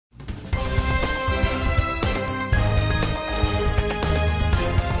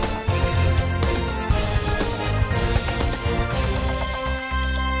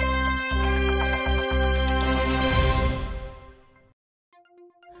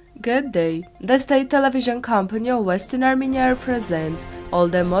Good day. The state television company of Western Armenia represents all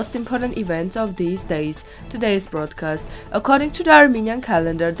the most important events of these days. Today's broadcast. According to the Armenian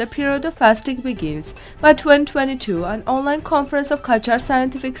calendar, the period of fasting begins. By 2022, an online conference of Kachar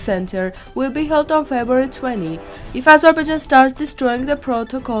Scientific Center will be held on February 20. If Azerbaijan starts destroying the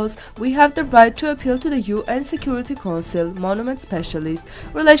protocols, we have the right to appeal to the UN Security Council, monument specialist.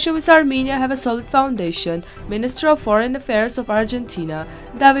 Relations with Armenia have a solid foundation. Minister of Foreign Affairs of Argentina,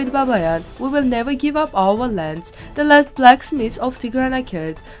 David Babayan, we will never give up our lands. The last blacksmith of Tigranakert,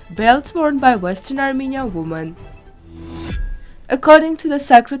 belts worn by Western Armenian women. According to the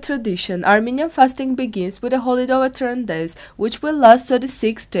sacred tradition, Armenian fasting begins with a holiday of eternal days, which will last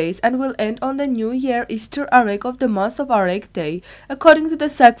 36 days and will end on the New Year Easter Arek of the month of Arek Day. According to the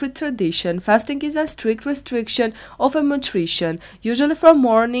sacred tradition, fasting is a strict restriction of a nutrition. Usually from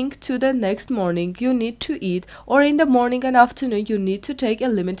morning to the next morning you need to eat, or in the morning and afternoon you need to take a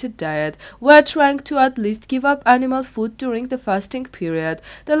limited diet. We are trying to at least give up animal food during the fasting period.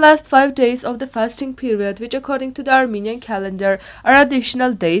 The last 5 days of the fasting period, which according to the Armenian calendar our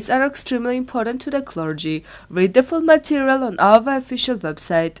additional days, are extremely important to the clergy. Read the full material on our official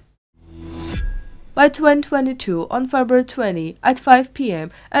website. By 2022, on February 20 at 5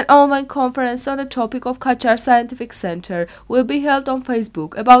 p.m., an online conference on the topic of Kachar Scientific Center will be held on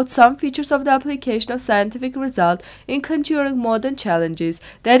Facebook about some features of the application of scientific results in conjuring modern challenges,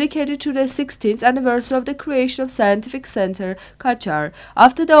 dedicated to the 16th anniversary of the creation of Scientific Center Kachar.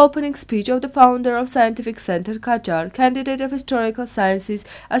 After the opening speech of the founder of Scientific Center Kachar, candidate of Historical Sciences,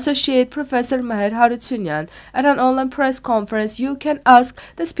 Associate Professor Meher Harutyunyan, at an online press conference, you can ask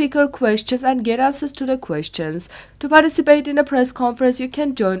the speaker questions and get answers to the questions. To participate in the press conference, you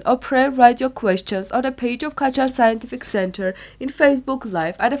can join or write your questions on the page of Kachar Scientific Center in Facebook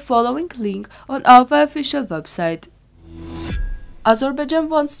Live at the following link on our official website. Azerbaijan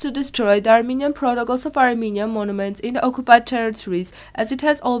wants to destroy the Armenian protocols of Armenian monuments in the occupied territories, as it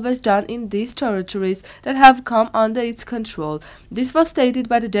has always done in these territories that have come under its control. This was stated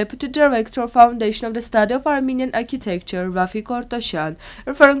by the Deputy Director of Foundation of the Study of Armenian Architecture, Rafik Ortosyan,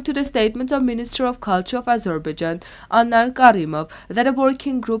 referring to the statement of Minister of Culture of Azerbaijan, Anar Karimov, that a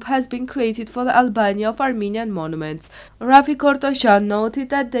working group has been created for the Albania of Armenian monuments. Rafik Ortosyan noted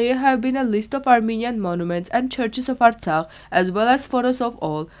that there have been a list of Armenian monuments and churches of Artsakh, as well as photos of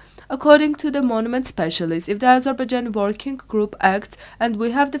all. According to the monument specialist, if the Azerbaijan working group acts and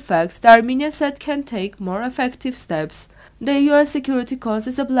we have the facts, the Armenian side can take more effective steps. The UN Security Council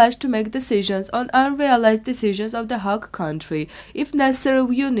is obliged to make decisions on unrealized decisions of the hog country. If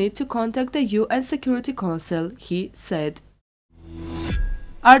necessary, you need to contact the UN Security Council, he said.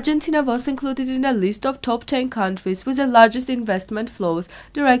 Argentina was included in a list of top 10 countries with the largest investment flows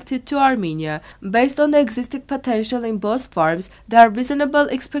directed to Armenia. Based on the existing potential in both farms, there are reasonable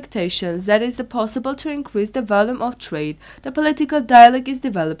expectations that it is possible to increase the volume of trade. The political dialogue is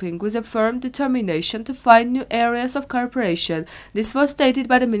developing with a firm determination to find new areas of cooperation. This was stated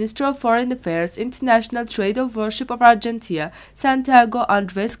by the Minister of Foreign Affairs, International Trade of Worship of Argentina, Santiago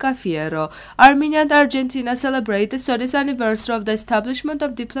Andres Cafiero. Armenia and Argentina celebrate the 30th anniversary of the establishment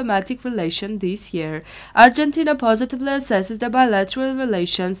of diplomatic relations this year. Argentina positively assesses the bilateral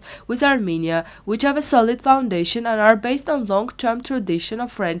relations with Armenia, which have a solid foundation and are based on long-term tradition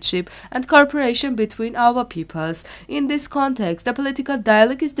of friendship and cooperation between our peoples. In this context, the political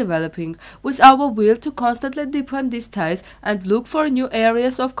dialogue is developing, with our will to constantly deepen these ties and look for new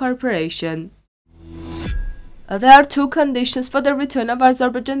areas of cooperation. There are two conditions for the return of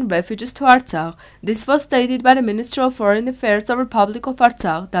Azerbaijan refugees to Artsakh. This was stated by the Minister of Foreign Affairs of Republic of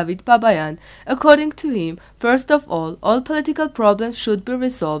Artsakh, David Babayan. According to him, first of all political problems should be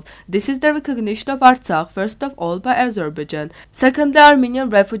resolved. This is the recognition of Artsakh, first of all, by Azerbaijan. Secondly, Armenian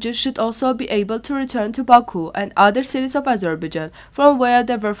refugees should also be able to return to Baku and other cities of Azerbaijan, from where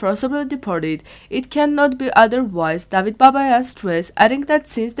they were forcibly deported. It cannot be otherwise, David Babayan stressed, adding that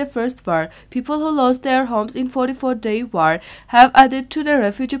since the first war, people who lost their homes in 44-day war have added to the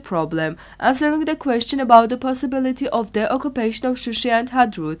refugee problem. Answering the question about the possibility of the occupation of Shusha and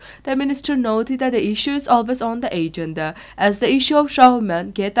Hadrut, the minister noted that the issue is always on the agenda, as the issue of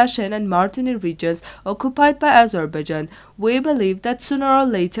Shahuman, Getashen and Martuni regions occupied by Azerbaijan. We believe that sooner or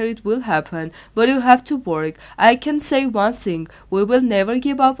later it will happen, but you have to work. I can say one thing, we will never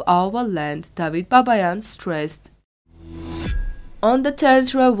give up our land, David Babayan stressed. On the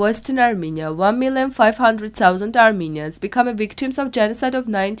territory of Western Armenia, 1,500,000 Armenians became victims of genocide of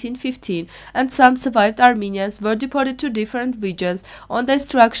 1915, and some survived Armenians were deported to different regions on the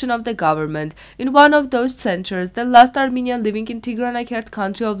instruction of the government. In one of those centers, the last Armenian living in Tigranakert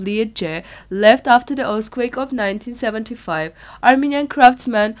country of Liege left after the earthquake of 1975. Armenian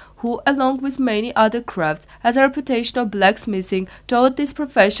craftsmen who, along with many other crafts, has a reputation of blacksmithing, taught this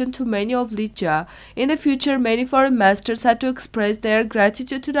profession to many of Liege. In the future, many foreign masters had to express their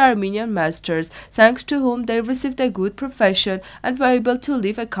gratitude to the Armenian masters, thanks to whom they received a good profession and were able to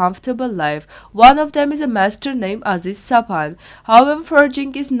live a comfortable life. One of them is a master named Aziz Sapan. However,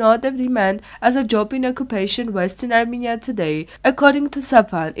 foraging is not in demand as a job in occupation in Western Armenia today. According to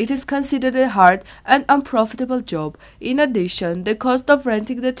Sapan, it is considered a hard and unprofitable job. In addition, the cost of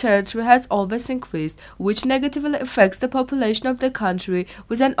renting the territory has always increased, which negatively affects the population of the country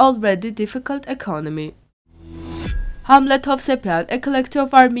with an already difficult economy. Hamlet Hovsepian, a collector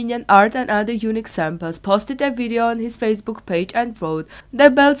of Armenian art and other unique samples, posted a video on his Facebook page and wrote,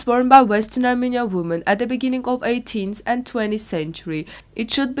 "The belts worn by Western Armenian women at the beginning of 18th and 20th century. It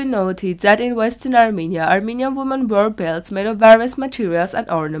should be noted that in Western Armenia, Armenian women wore belts made of various materials and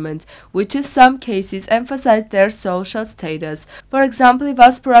ornaments, which in some cases emphasized their social status. For example,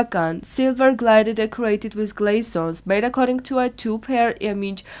 Vaspurakan, silver glider decorated with glazons made according to a two-pair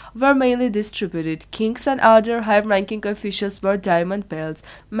image, were mainly distributed. Kings and other high-ranking officials wore diamond belts.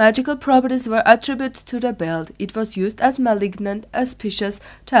 Magical properties were attributed to the belt. It was used as malignant, auspicious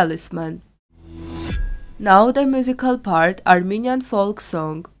talisman." Now the musical part, Armenian folk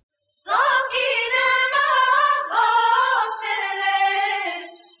song.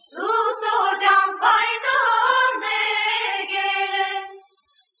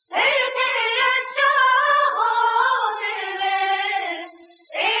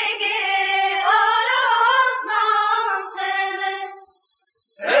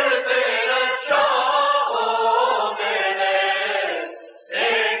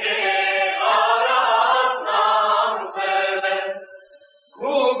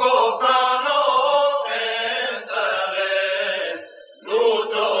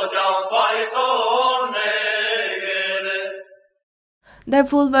 The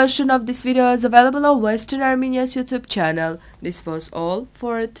full version of this video is available on Western Armenia's YouTube channel. This was all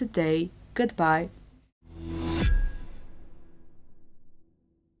for today. Goodbye.